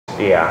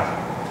Yeah.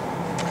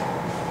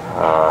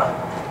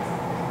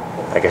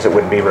 I guess it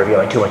wouldn't be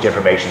revealing too much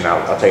information.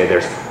 I'll tell you,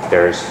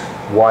 there's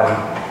one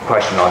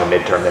question on the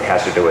midterm that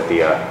has to do with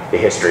the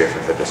history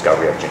of the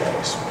discovery of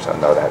genetics. So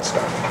know that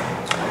stuff.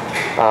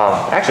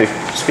 Actually,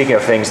 speaking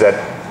of things that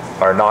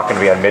are not going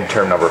to be on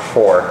midterm number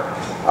 4,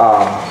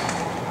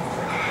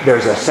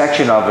 there's a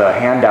section of the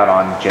handout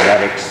on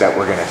genetics that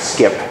we're going to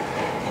skip.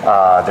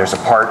 There's a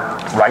part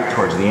right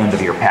towards the end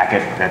of your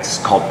packet that's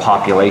called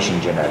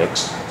population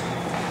genetics.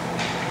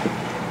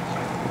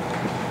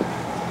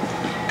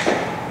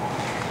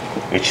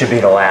 It should be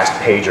the last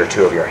page or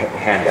 2 of your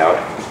handout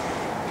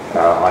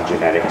on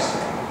genetics.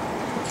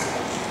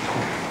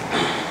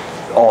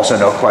 Also,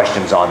 no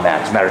questions on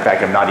that. As a matter of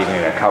fact, I'm not even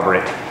going to cover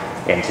it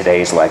in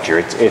today's lecture.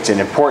 It's an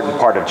important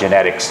part of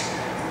genetics,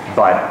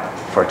 but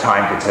for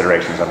time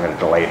considerations, I'm going to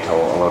delay it till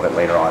a little bit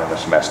later on in the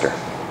semester.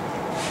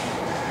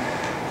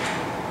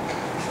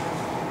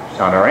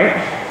 Sound all right?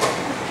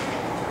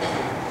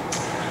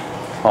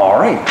 All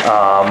right.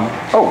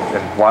 Oh,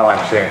 and while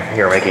I'm sitting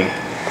here making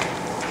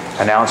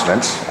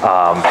announcements,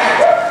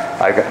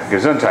 I've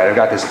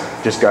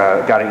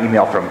got an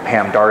email from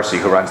Pam Darcy,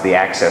 who runs the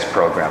Access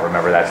program.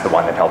 Remember, that's the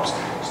one that helps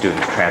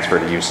students transfer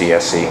to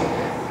UCSC.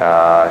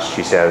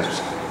 She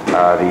says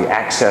the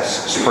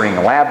Access Spring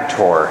Lab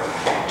Tour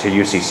to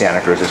UC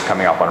Santa Cruz is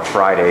coming up on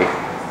Friday,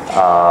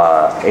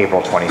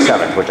 April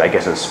 27th, which I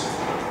guess is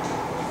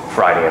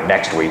Friday of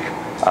next week.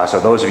 So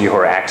those of you who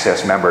are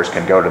Access members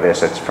can go to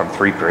this. It's from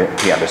 3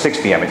 p.m. to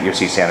 6 p.m. at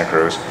UC Santa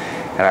Cruz.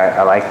 And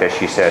I like that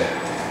she said,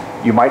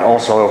 you might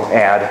also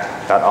add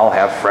that I'll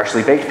have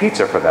freshly baked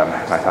pizza for them.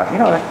 And I thought, you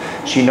know,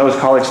 she knows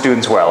college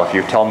students well. If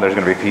you tell them there's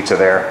going to be pizza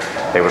there,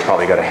 they would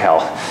probably go to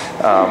hell.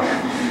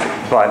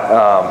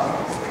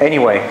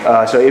 Anyway,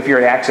 so if you're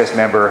an Access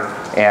member,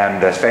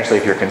 and especially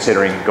if you're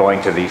considering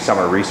going to the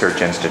Summer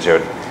Research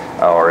Institute,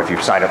 or if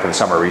you've signed up for the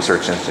Summer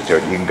Research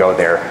Institute, you can go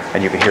there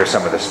and you can hear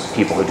some of the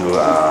people who do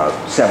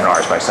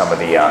seminars by some of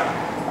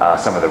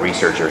the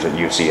researchers at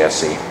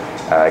UCSC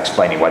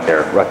explaining what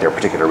their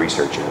particular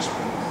research is.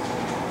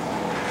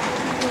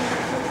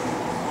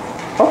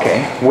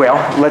 Okay, well,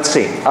 let's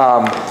see.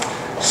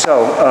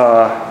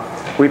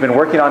 We've been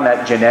working on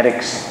that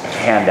genetics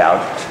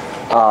handout,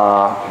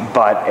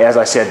 but as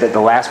I said,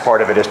 the last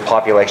part of it is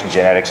population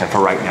genetics, and for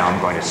right now I'm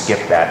going to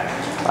skip that.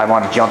 I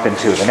want to jump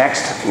into the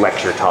next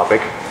lecture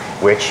topic,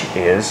 which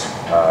is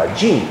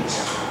genes.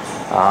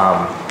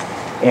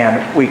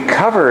 And we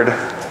covered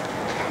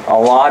a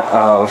lot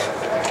of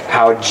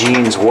how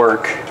genes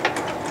work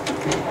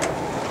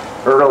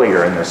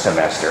earlier in the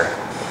semester.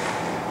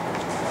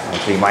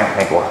 And so you might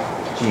think, well,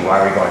 gee, why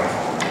are we going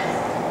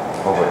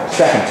over it a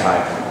second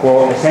time?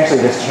 Well, essentially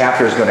this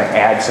chapter is going to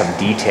add some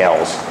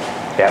details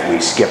that we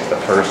skipped the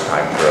first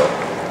time through.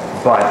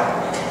 But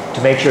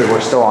to make sure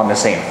we're still on the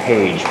same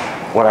page,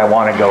 what I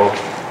want to go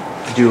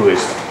do is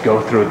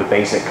go through the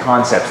basic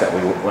concepts that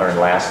we learned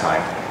last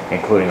time,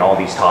 including all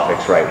these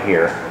topics right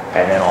here,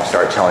 and then I'll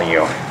start telling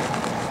you,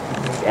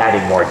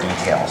 adding more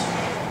details.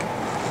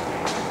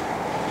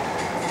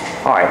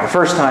 All right, the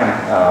first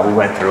time we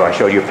went through, I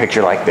showed you a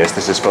picture like this.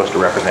 This is supposed to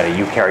represent a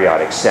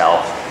eukaryotic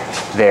cell.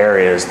 There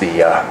is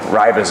the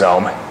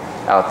ribosome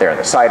out there in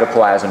the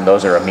cytoplasm.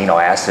 Those are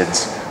amino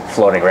acids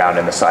floating around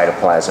in the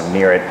cytoplasm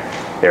near it.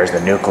 There's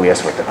the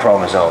nucleus with the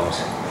chromosomes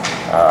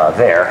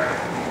there.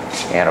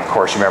 And of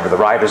course, remember, the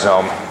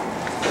ribosome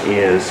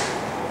is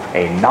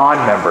a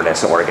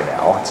non-membranous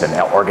organelle. It's an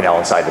organelle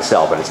inside the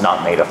cell, but it's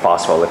not made of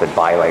phospholipid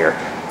bilayer.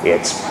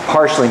 It's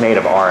partially made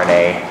of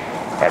RNA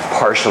and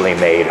partially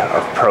made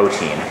of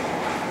protein.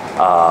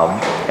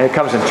 And it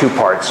comes in 2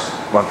 parts,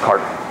 one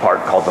part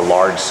called the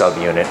large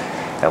subunit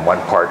and one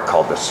part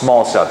called the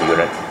small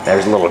subunit.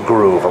 There's a little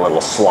groove, a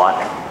little slot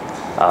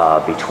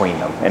between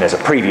them. And as a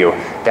preview,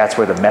 that's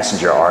where the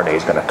messenger RNA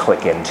is going to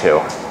click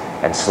into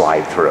and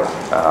slide through.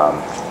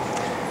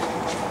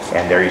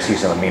 And there you see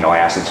some amino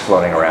acids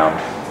floating around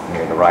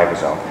near the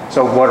ribosome.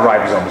 So what do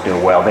ribosomes do?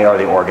 Well, they are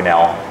the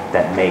organelle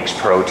that makes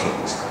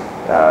proteins.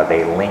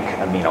 They link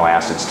amino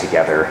acids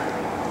together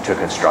to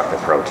construct the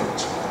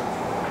proteins.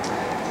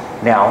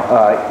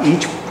 Now,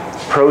 each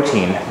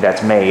protein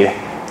that's made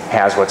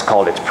has what's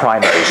called its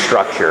primary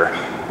structure,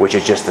 which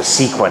is just the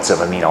sequence of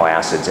amino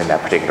acids in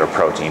that particular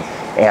protein.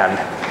 And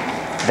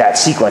that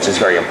sequence is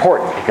very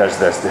important because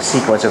the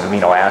sequence of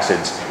amino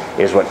acids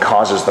is what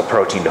causes the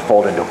protein to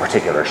fold into a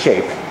particular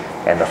shape,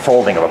 and the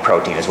folding of a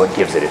protein is what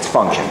gives it its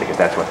function, because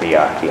that's what the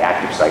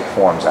active site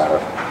forms out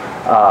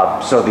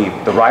of. So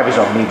the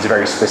ribosome needs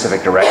very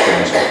specific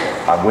directions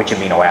on which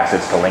amino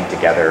acids to link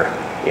together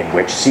in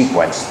which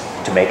sequence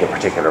to make a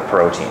particular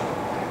protein.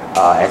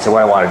 And so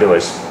what I want to do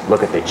is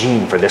look at the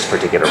gene for this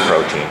particular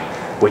protein,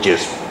 which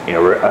is, you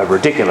know, a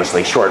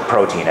ridiculously short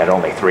protein at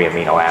only 3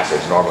 amino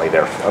acids. Normally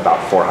they're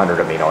about 400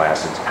 amino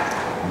acids.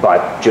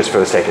 But just for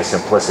the sake of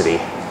simplicity,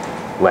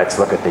 let's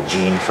look at the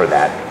gene for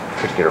that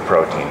particular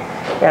protein.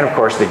 And of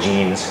course the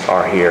genes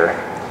are here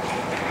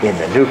in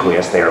the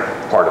nucleus. They are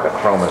part of the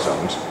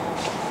chromosomes.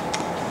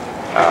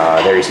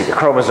 There you see the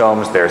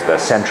chromosomes. There's the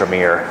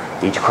centromere.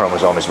 Each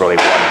chromosome is really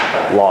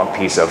one long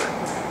piece of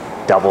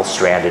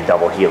double-stranded,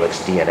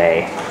 double-helix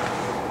DNA,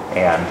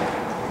 and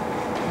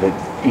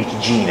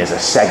each gene is a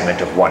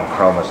segment of one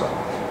chromosome.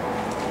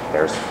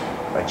 There's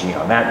a gene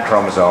on that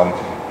chromosome.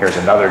 Here's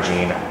another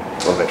gene a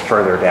little bit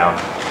further down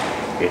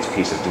its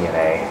piece of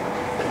DNA.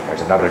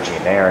 There's another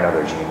gene there,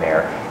 another gene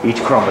there.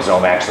 Each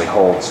chromosome actually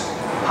holds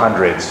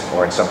hundreds,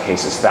 or in some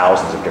cases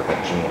thousands of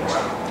different genes.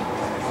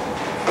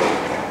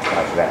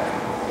 Like that.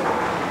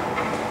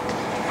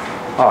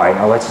 All right,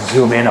 now let's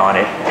zoom in on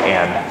it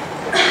and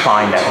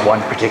find that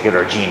one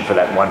particular gene for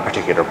that one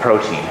particular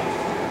protein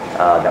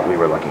that we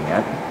were looking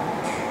at.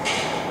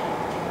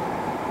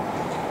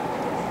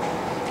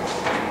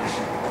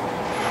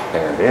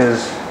 There it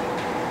is.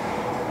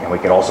 And we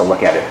can also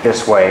look at it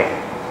this way,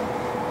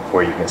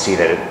 where you can see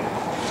that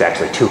it's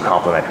actually two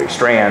complementary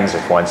strands.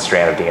 If one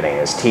strand of DNA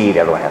has T,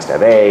 the other one has to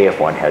have A. If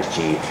one has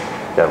G,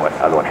 the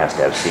other one has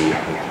to have C.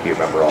 You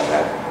remember all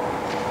that.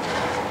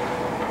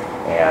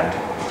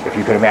 And if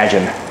you could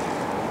imagine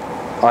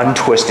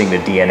untwisting the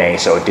DNA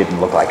so it didn't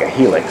look like a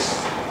helix,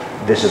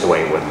 this is the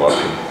way it would look.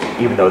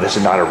 And even though this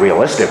is not a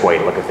realistic way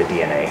to look at the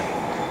DNA,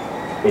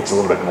 it's a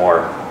little bit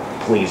more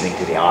pleasing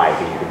to the eye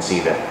because you can see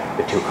the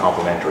two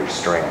complementary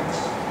strands.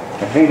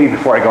 And maybe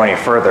before I go any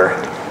further,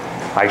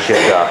 I should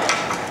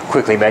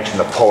quickly mention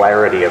the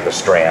polarity of the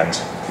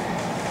strands.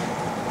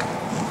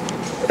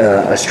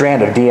 A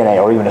strand of DNA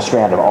or even a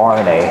strand of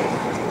RNA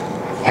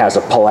has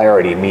a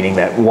polarity, meaning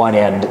that one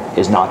end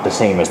is not the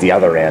same as the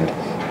other end.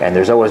 And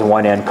there's always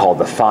one end called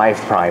the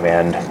 5'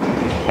 end,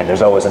 and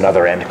there's always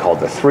another end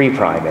called the 3'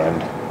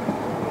 end.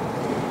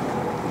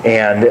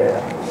 And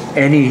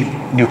any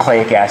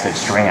nucleic acid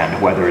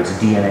strand, whether it's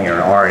DNA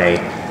or RNA,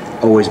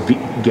 always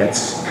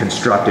gets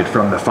constructed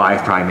from the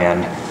 5'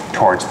 end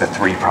towards the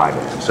 3'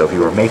 end. So if you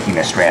were making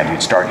a strand,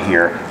 you'd start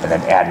here and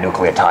then add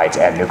nucleotides,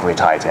 add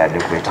nucleotides, add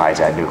nucleotides,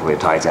 add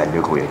nucleotides, add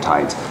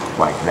nucleotides,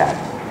 like that.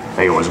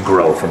 They always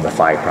grow from the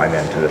 5'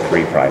 end to the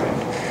 3'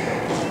 end.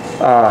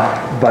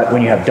 But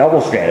when you have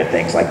double-stranded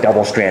things, like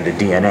double-stranded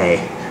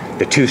DNA,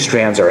 the two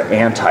strands are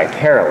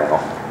anti-parallel,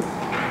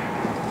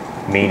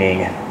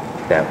 meaning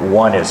that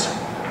one is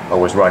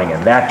always running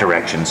in that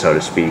direction, so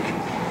to speak,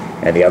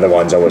 and the other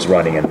one's always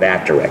running in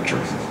that direction,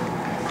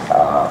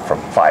 from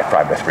 5'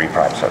 to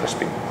 3', so to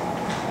speak.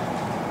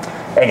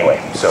 Anyway,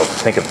 so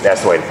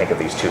that's the way to think of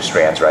these two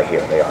strands right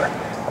here. They are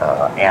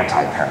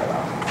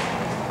anti-parallel.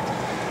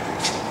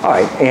 All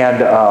right,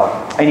 and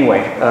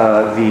anyway,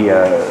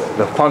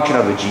 the function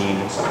of the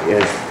genes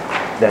is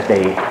that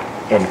they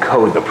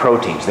encode the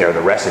proteins. They're the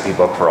recipe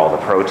book for all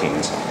the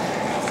proteins.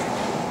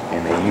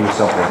 And they use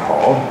something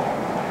called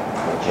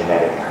the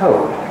genetic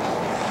code,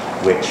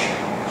 which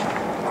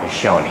is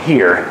shown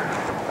here.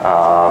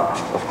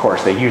 Of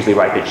course, they usually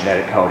write the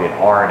genetic code in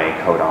RNA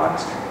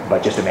codons,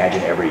 but just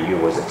imagine every U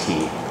was a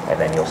T, and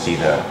then you'll see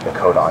the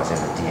codons in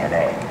the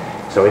DNA.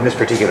 So in this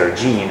particular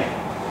gene,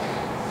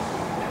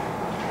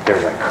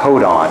 there's a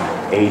codon,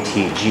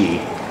 ATG,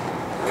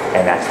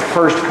 and that's the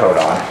first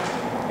codon,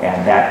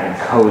 and that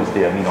encodes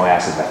the amino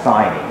acid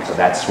methionine. So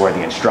that's where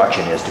the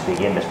instruction is to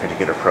begin this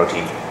particular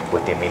protein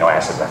with the amino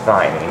acid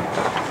methionine.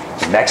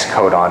 The next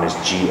codon is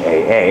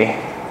GAA,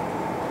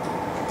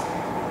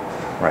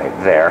 right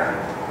there.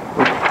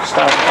 Oops,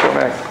 stop, go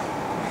back.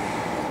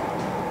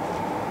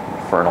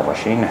 Infernal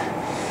machine.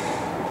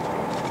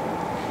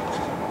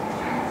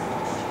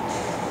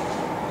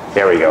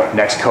 There we go.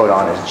 Next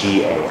codon is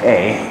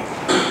GAA.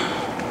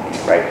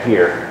 Right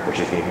here, which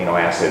is the amino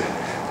acid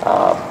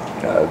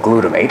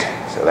glutamate.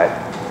 So that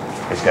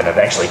is going to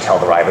eventually tell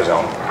the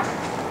ribosome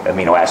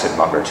amino acid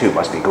number 2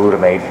 must be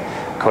glutamate.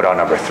 Codon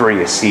number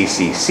 3 is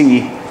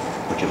CCC,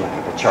 which you look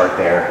at the chart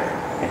there,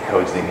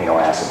 encodes the amino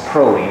acid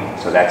proline.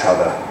 So that's how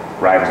the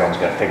ribosome is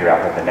going to figure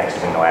out that the next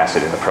amino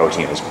acid in the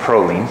protein is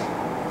proline.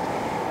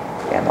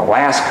 And the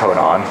last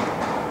codon,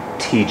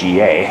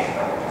 TGA,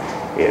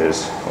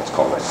 is what's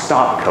called a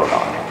stop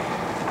codon.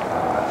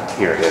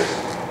 Here it is.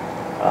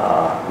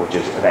 Which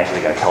is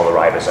eventually going to tell the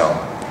ribosome,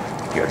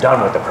 you're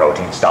done with the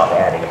protein, stop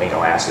adding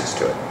amino acids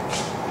to it.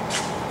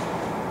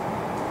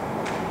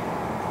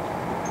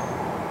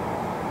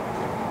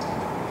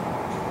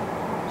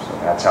 So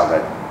that's how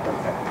that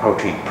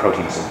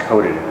protein is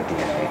encoded in the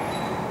DNA.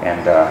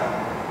 And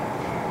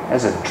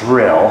as a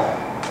drill,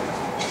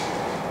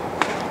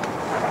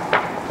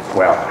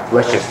 well,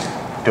 let's just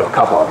do a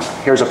couple of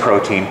them. Here's a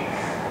protein.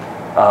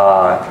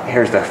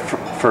 Here's the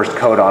first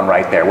codon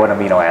right there. What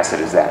amino acid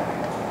is that?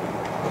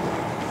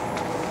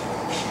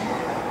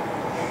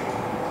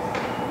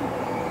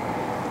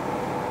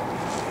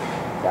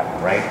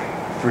 Right?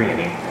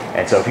 Threonine.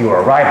 And so if you were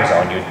a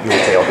ribosome, you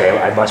would say, okay,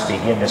 I must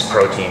begin this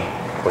protein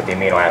with the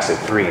amino acid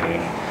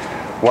threonine.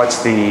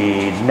 What's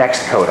the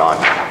next codon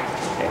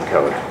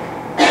encode?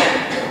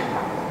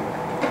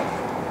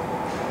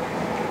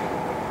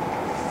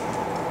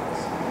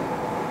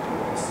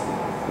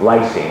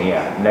 Lysine,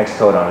 yeah. Next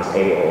codon is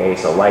AAA,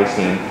 so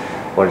lysine.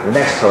 What does the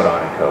next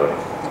codon encode?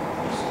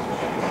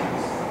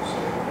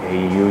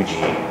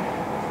 AUG.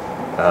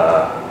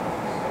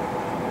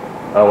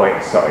 Oh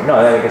wait, sorry. No,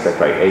 I guess that's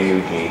right.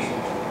 AUG,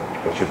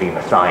 which would be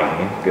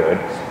methionine. Good.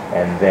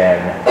 And then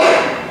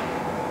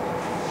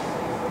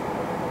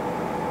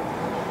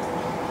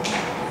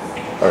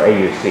Or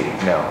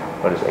AUC, no.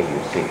 What is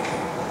AUC?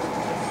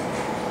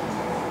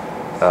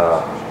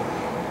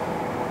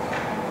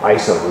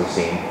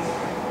 Isoleucine.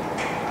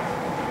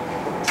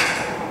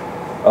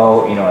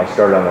 Oh, you know, I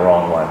started on the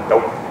wrong one.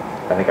 Nope.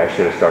 I think I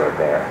should have started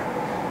there.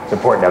 It's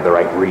important to have the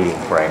right reading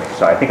frame.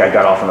 So I think I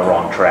got off on the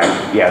wrong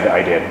track. Yeah,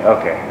 I did.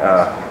 Okay.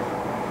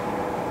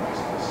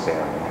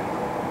 Serine.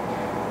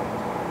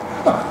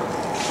 Huh.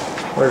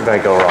 Where did I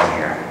go wrong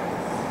here?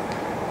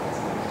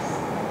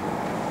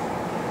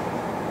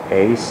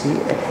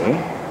 ACA,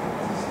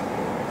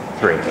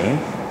 threonine,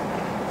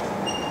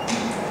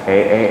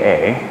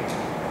 AAA,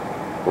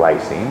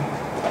 lysine.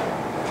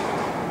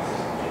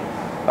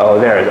 Oh,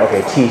 there it is.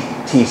 Okay,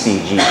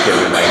 TCG should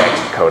be my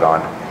next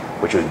codon,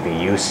 which would be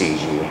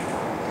UCG.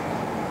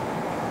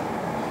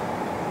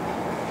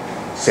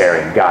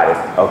 Serine, got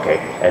it. Okay,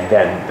 and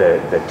then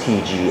the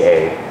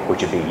TGA,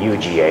 which would be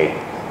UGA,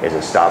 is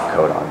a stop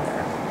codon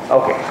there.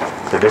 Okay,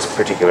 so this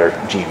particular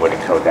gene would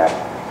encode that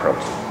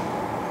protein.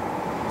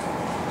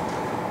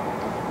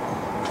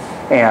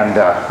 And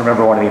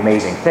remember, one of the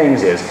amazing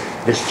things is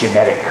this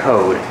genetic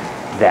code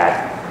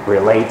that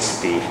relates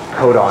the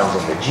codons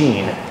in the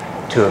gene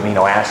to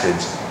amino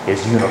acids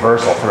is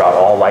universal throughout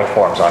all life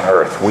forms on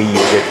Earth. We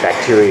use it,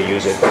 bacteria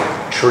use it,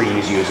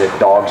 trees use it,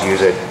 dogs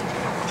use it,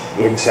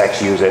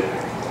 insects use it.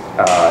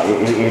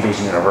 It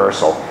is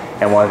universal.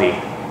 And one of the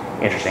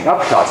interesting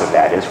upshots of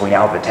that is we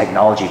now have the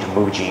technology to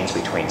move genes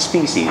between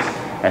species.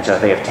 And so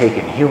they have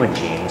taken human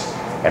genes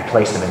and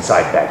placed them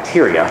inside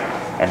bacteria,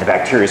 and the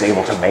bacteria is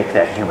able to make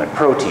that human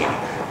protein,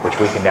 which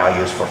we can now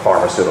use for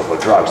pharmaceutical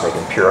drugs. They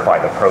can purify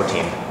the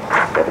protein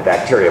that the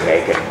bacteria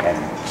make and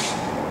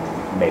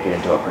make it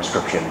into a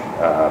prescription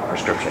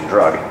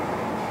drug.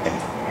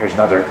 And here's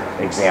another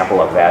example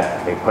of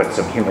that. They put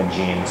some human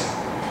genes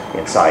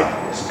inside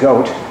this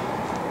goat,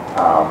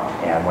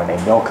 and when they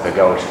milk the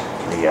goat,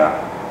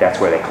 that's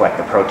where they collect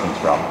the proteins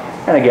from.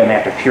 And again, they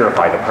have to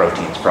purify the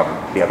proteins from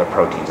the other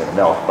proteins in the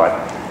milk, but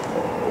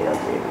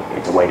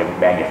it's a way to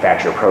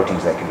manufacture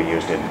proteins that can be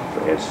used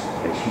as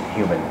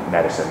human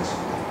medicines.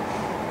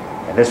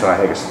 And this one I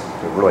think is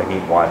a really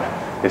neat one.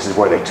 This is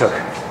where they took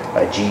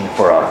a gene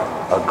for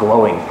a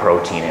glowing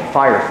protein in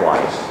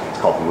fireflies. It's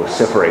called the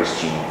luciferase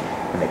gene,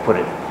 and they put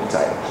it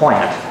inside a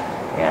plant,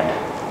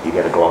 and you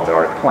get a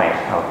glow-in-the-dark plant.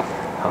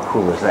 How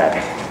cool is that?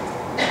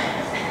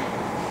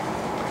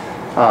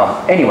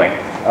 Anyway,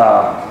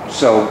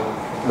 so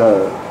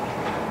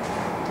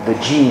the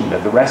gene,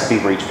 the recipe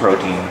for each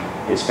protein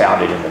is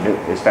found in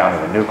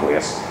the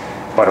nucleus,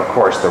 but of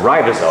course the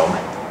ribosome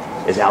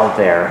is out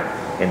there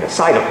in the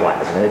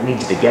cytoplasm, and it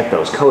needs to get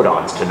those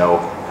codons to know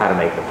how to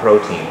make the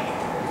protein.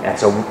 And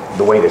so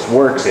the way this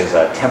works is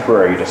a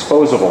temporary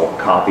disposable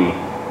copy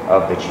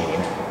of the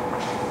gene,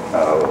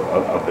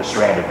 of the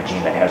strand of the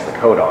gene that has the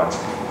codons,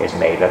 is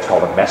made. That's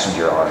called a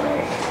messenger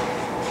RNA.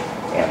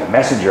 And the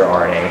messenger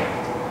RNA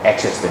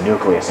exits the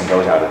nucleus and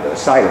goes out into the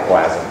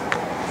cytoplasm,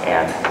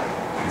 and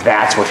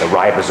that's what the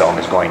ribosome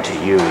is going to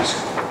use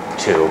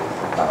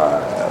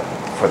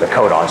for the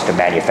codons to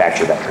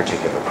manufacture that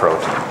particular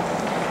protein.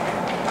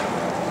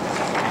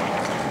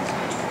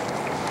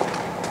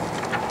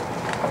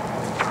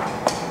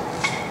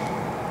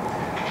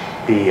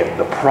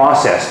 The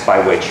process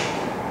by which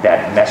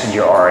that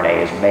messenger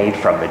RNA is made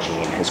from the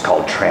gene is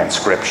called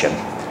transcription,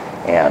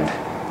 and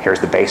here's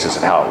the basis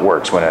of how it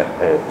works. When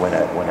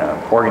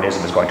an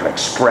organism is going to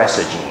express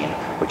a gene,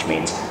 which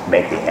means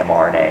make the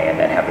mRNA and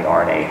then have the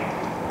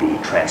RNA be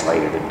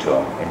translated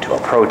into a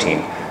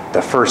protein,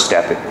 the first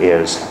step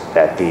is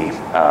that the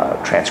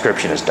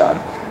transcription is done.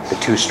 The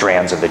two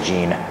strands of the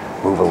gene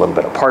move a little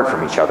bit apart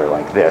from each other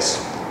like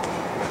this,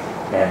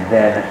 and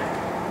then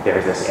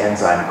there's this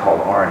enzyme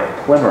called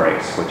RNA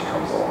polymerase which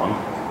comes along.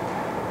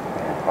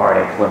 And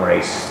RNA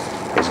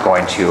polymerase is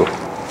going to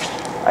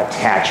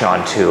attach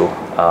onto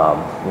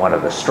one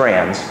of the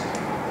strands,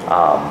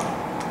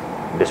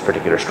 this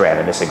particular strand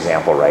in this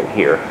example right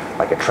here,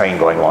 like a train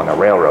going along a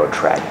railroad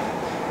track.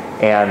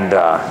 And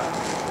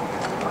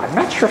I'm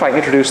not sure if I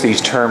introduced these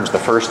terms the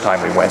first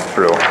time we went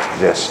through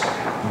this,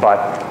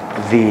 but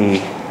the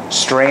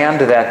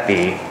strand that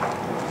the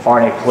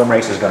RNA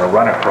polymerase is going to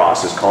run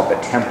across is called the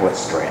template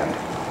strand.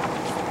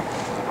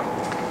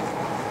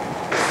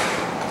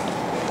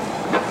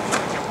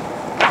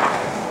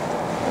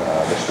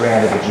 The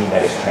strand of the gene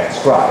that is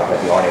transcribed, that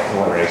the RNA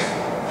polymerase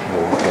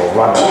will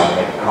run along and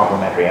make a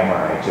complementary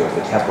mRNA to, is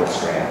the template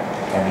strand.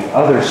 And the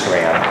other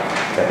strand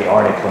that the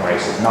RNA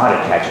polymerase is not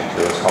attaching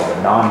to is called the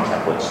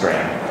non-template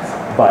strand.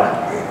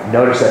 But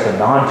notice that the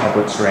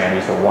non-template strand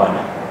is the one,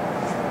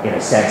 in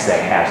a sense,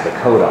 that has the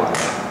codon.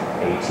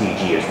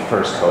 ATG is the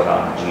first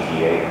codon,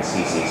 GDA and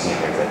CCC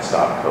is that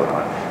stop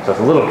codon. So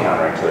it's a little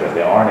counterintuitive.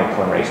 The RNA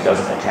polymerase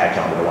doesn't attach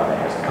onto the one that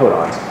has the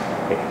codons.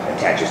 It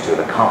attaches to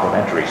the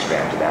complementary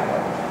strand to that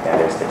one. That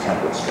is the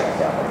template strand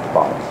down there at the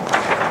bottom.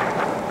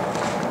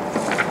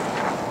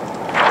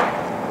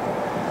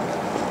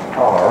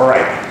 All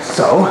right,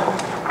 so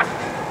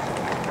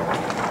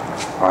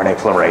RNA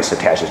polymerase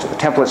attaches to the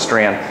template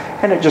strand,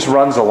 and it just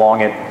runs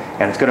along it,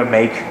 and it's going to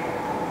make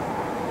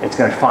it's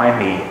going to find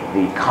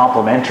the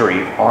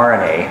complementary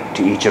RNA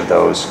to each of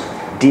those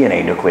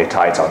DNA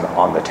nucleotides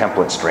on the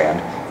template strand.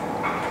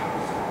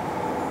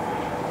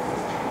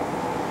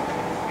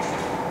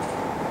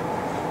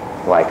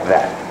 Like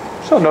that.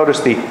 So notice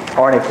the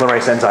RNA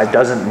polymerase enzyme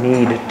doesn't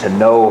need to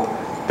know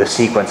the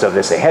sequence of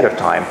this ahead of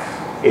time.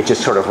 It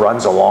just sort of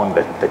runs along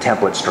the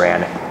template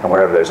strand, and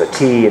wherever there's a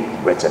T,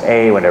 it's an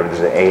A. Whenever there's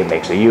an A, it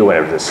makes a U.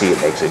 Whenever there's a C,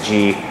 it makes a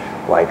G.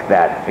 Like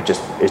that. It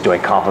just is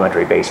doing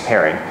complementary base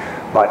pairing.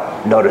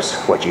 But notice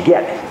what you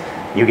get.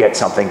 You get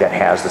something that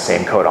has the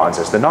same codons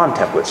as the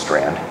non-template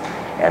strand.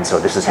 And so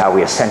this is how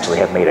we essentially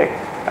have made a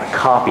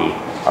copy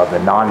of the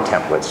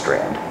non-template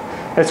strand.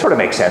 And it sort of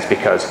makes sense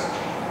because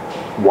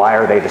why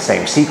are they the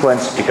same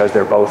sequence? Because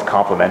they're both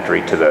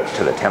complementary to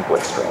the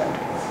template strand.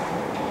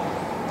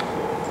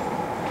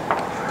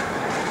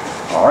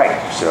 All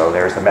right, so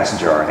there's the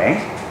messenger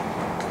RNA.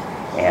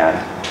 And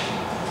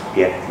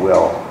it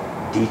will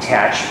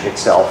detach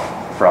itself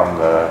from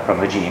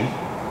the gene.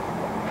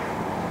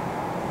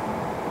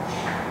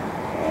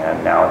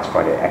 And now it's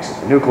going to exit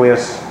the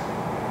nucleus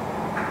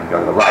and go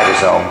to the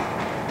ribosome.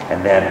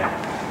 And then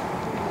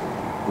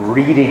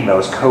reading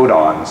those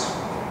codons,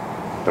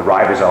 the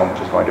ribosome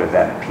is going to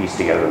then piece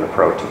together the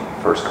protein.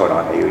 First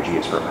codon AUG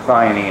is for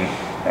methionine,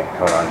 next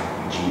codon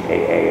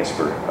GAA is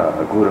for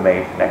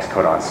glutamate, next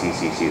codon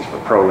CCC is for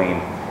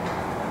proline,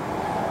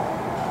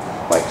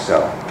 like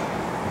so.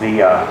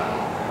 The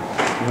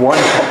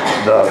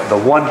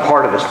one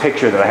part of this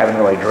picture that I haven't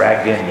really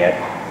dragged in yet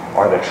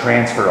are the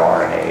transfer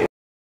RNAs.